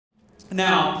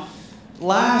Now,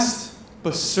 last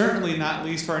but certainly not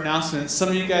least for our announcements, some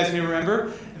of you guys may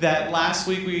remember that last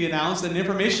week we announced an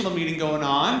informational meeting going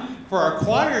on for our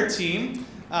choir team.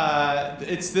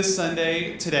 It's this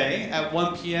Sunday today at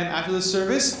 1 p.m. after the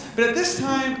service. But at this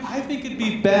time, I think it'd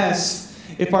be best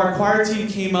if our choir team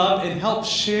came up and helped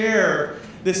share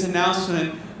this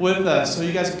announcement with us. So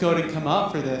you guys can go ahead and come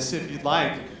up for this if you'd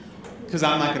like, because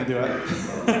I'm not going to do it.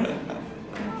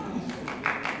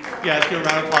 Yeah, let's give a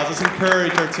round of applause. Let's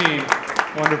encourage our team.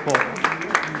 Wonderful.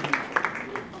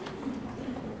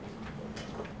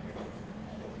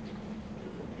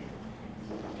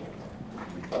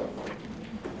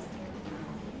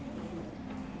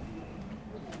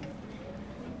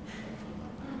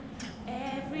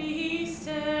 Every Easter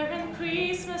and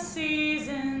Christmas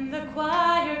season, the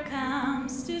choir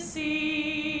comes to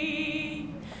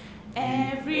sing.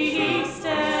 Every Easter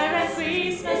and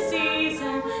Christmas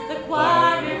season, the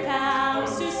choir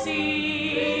comes to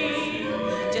sing.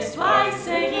 Just twice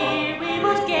a year we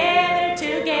would gather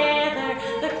together,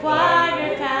 the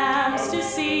choir comes to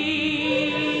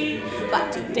sing.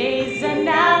 But today's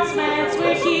announcements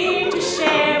we're here to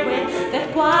share with, the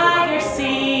choir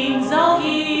sings all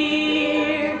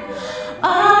year.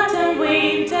 Autumn,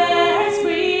 winter,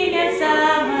 spring and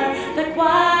summer, the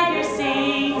choir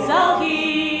sings all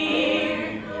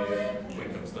year.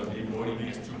 Wake up Sunday morning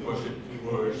just to worship,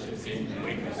 sing.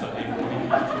 Wake up Sunday morning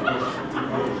just to worship,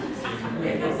 sing.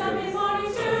 Wake up Sunday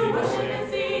morning to worship and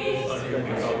sing. Worship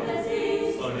and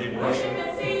sing. Worship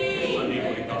and sing.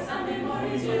 Wake up Sunday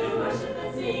morning to worship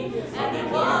and sing. And the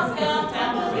walls come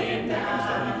tumbling down.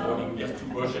 Sunday morning just to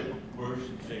worship,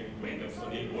 sing. Wake up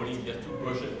Sunday morning just to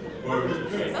worship,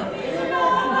 sing. Something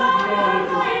about our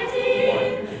choir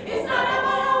team. It's not about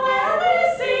how well we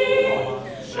sing,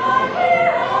 but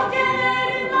we're all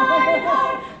gathered in mind and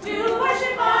heart to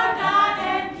worship our God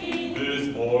and King. This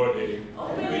morning,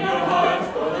 Open your